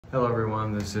Hello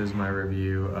everyone, this is my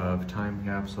review of Time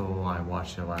Capsule. I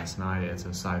watched it last night. It's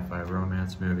a sci-fi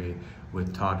romance movie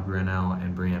with Todd Grinnell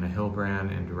and Brianna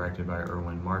Hilbrand and directed by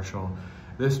Irwin Marshall.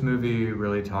 This movie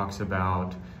really talks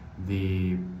about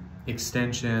the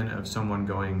extension of someone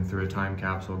going through a time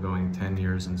capsule, going 10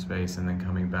 years in space and then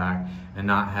coming back and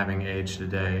not having aged a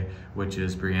day, which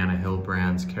is Brianna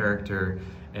Hilbrand's character.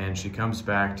 And she comes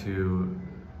back to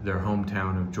their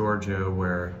hometown of Georgia,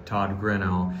 where Todd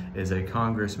Grinnell is a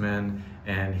congressman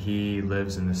and he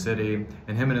lives in the city,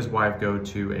 and him and his wife go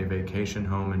to a vacation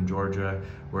home in Georgia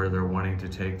where they're wanting to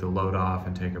take the load off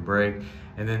and take a break,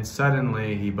 and then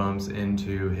suddenly he bumps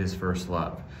into his first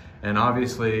love. And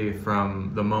obviously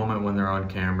from the moment when they're on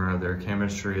camera, their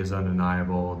chemistry is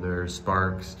undeniable. There's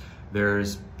sparks,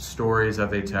 there's stories that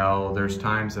they tell, there's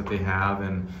times that they have,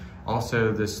 and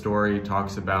also, this story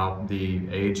talks about the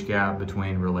age gap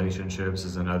between relationships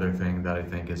is another thing that I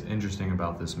think is interesting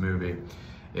about this movie,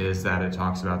 is that it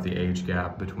talks about the age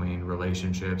gap between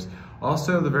relationships.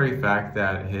 Also, the very fact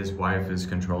that his wife is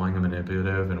controlling and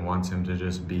manipulative and wants him to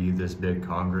just be this big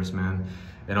congressman.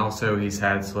 And also, he's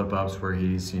had slip-ups where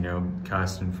he's,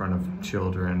 cussed in front of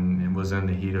children and was in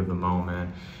the heat of the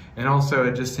moment. And also,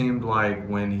 it just seemed like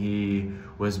when he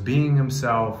was being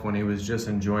himself, when he was just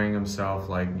enjoying himself,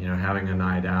 like, having a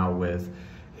night out with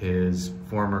his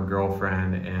former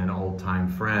girlfriend and old-time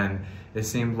friend, it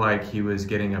seemed like he was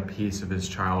getting a piece of his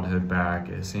childhood back.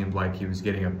 It seemed like he was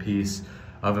getting a piece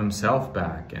of himself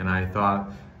back. And I thought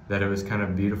that it was kind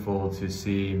of beautiful to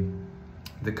see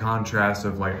the contrast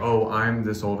of like, oh, I'm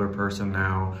this older person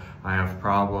now, I have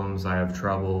problems, I have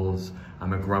troubles,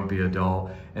 I'm a grumpy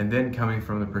adult. And then coming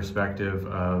from the perspective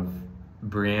of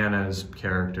Brianna's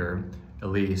character,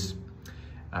 Elise,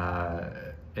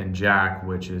 and Jack,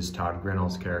 which is Todd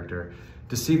Grinnell's character,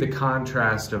 to see the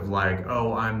contrast of like,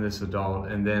 oh, I'm this adult,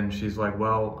 and then she's like,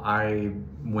 well, I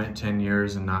went 10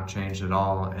 years and not changed at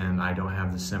all, and I don't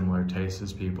have the similar tastes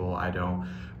as people. I don't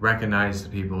recognize the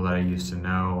people that I used to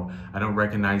know. I don't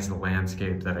recognize the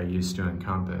landscape that I used to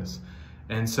encompass.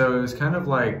 And so it was kind of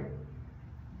like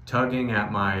tugging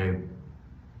at my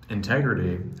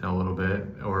integrity a little bit,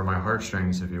 or my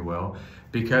heartstrings, if you will,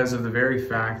 because of the very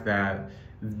fact that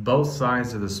both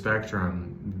sides of the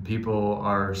spectrum, people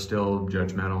are still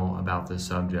judgmental about this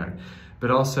subject,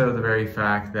 but also the very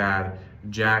fact that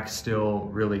Jack still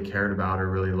really cared about her,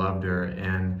 really loved her,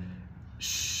 and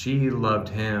she loved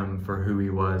him for who he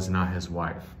was, not his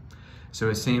wife. So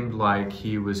it seemed like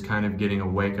he was kind of getting a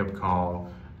wake-up call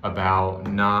about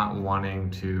not wanting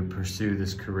to pursue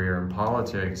this career in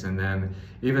politics. And then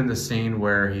even the scene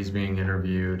where he's being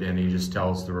interviewed and he just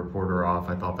tells the reporter off,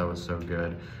 I thought that was so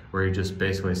good, where he just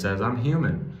basically says, I'm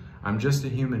human. I'm just a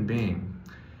human being.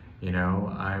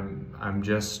 I'm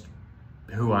just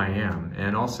who I am.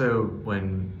 And also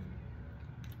when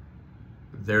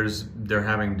they're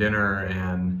having dinner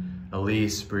and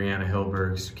Elise, Brianna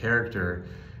Hilberg's character,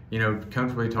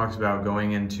 comfortably talks about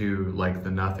going into like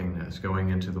the nothingness, going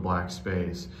into the black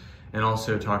space, and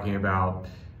also talking about,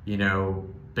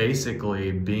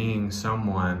 basically being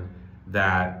someone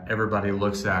that everybody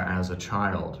looks at as a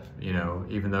child,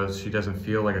 even though she doesn't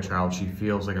feel like a child, she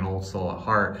feels like an old soul at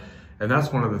heart. And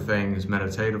that's one of the things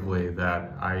meditatively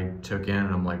that I took in,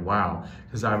 and I'm like, wow,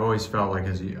 because I've always felt like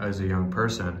as a young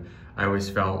person, I always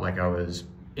felt like I was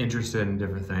interested in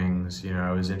different things.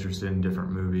 I was interested in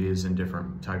different movies and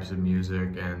different types of music,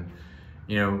 and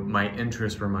my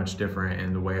interests were much different,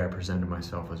 and the way I presented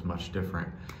myself was much different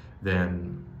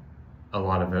than a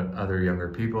lot of other younger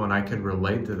people, and I could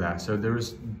relate to that. So there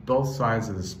was both sides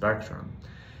of the spectrum.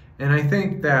 And I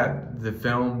think that the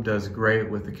film does great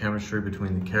with the chemistry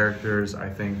between the characters. I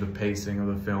think the pacing of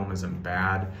the film isn't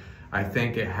bad. I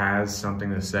think it has something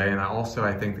to say, and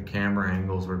I think the camera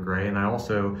angles were great, and I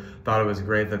also thought it was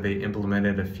great that they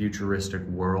implemented a futuristic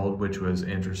world, which was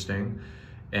interesting,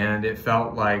 and it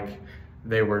felt like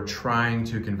they were trying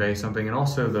to convey something. And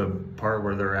also the part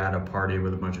where they're at a party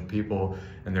with a bunch of people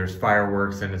and there's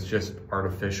fireworks and it's just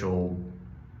artificial,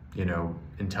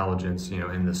 intelligence,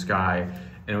 in the sky,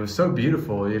 and it was so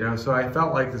beautiful, so I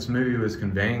felt like this movie was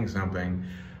conveying something.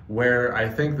 Where I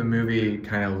think the movie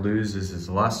kind of loses its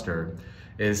luster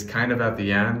is kind of at the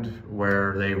end,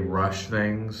 where they rush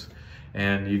things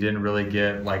and you didn't really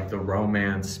get like the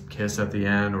romance kiss at the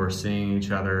end or seeing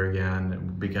each other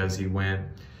again, because he went,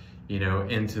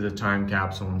 into the time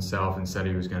capsule himself and said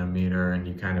he was going to meet her, and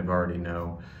you kind of already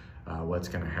know what's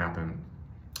going to happen.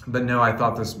 But no, I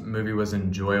thought this movie was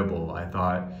enjoyable. I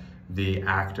thought the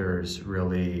actors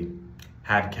really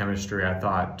had chemistry. I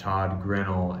thought Todd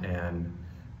Grinnell and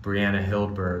Brianna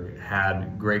Hildberg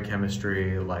had great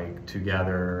chemistry like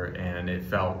together, and it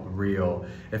felt real.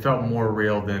 It felt more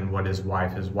real than what his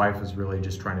wife was really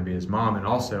just trying to be his mom. And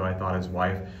also I thought his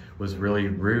wife was really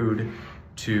rude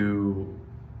to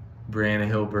Brianna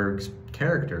Hildberg's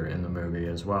character in the movie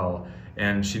as well.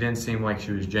 And she didn't seem like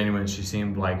she was genuine. She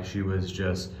seemed like she was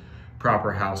just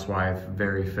proper housewife,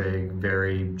 very fake,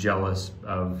 very jealous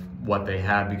of what they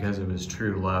had because it was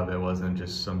true love. It wasn't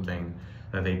just something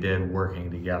that they did working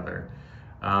together.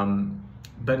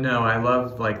 But no, I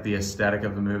love like the aesthetic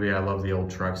of the movie. I love the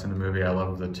old trucks in the movie. I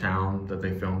love the town that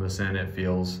they filmed this in. It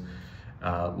feels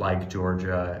like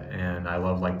Georgia, and I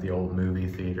love like the old movie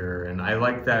theater. And I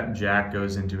like that Jack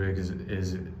goes into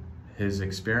his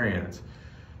experience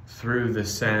through the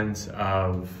sense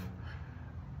of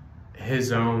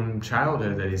his own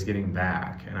childhood that he's getting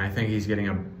back. And I think he's getting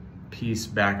a piece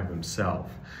back of himself.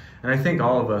 And I think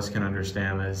all of us can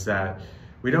understand this, that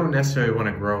we don't necessarily want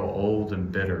to grow old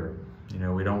and bitter. You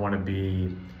know, we don't want to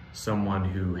be someone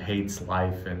who hates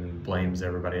life and blames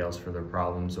everybody else for their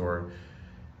problems. Or,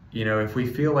 you know, if we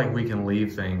feel like we can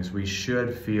leave things, we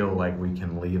should feel like we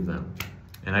can leave them.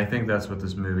 And I think that's what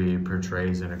this movie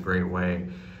portrays in a great way.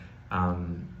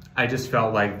 I just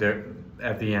felt like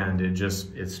at the end,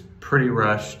 it's pretty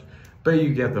rushed, but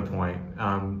you get the point.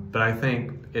 But I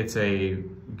think it's a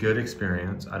good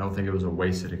experience. I don't think it was a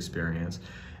wasted experience.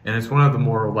 And it's one of the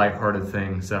more lighthearted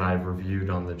things that I've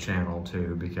reviewed on the channel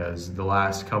too, because the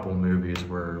last couple movies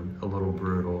were a little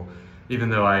brutal, even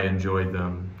though I enjoyed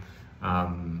them.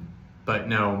 But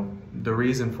no, the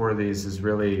reason for these is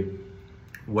really,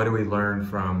 what do we learn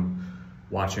from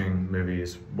watching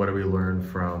movies? What do we learn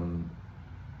from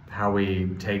how we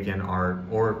take in art,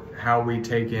 or how we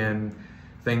take in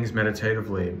things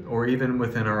meditatively, or even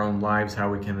within our own lives, how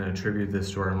we can attribute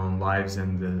this to our own lives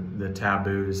and the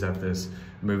taboos that this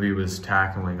movie was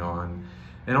tackling on.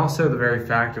 And also the very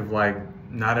fact of like,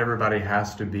 not everybody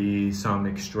has to be some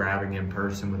extravagant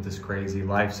person with this crazy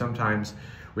life. Sometimes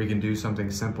we can do something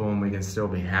simple and we can still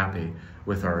be happy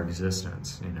with our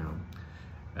existence, you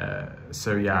know.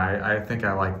 So yeah, I think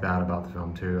I like that about the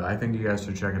film too. I think you guys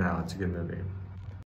should check it out. It's a good movie.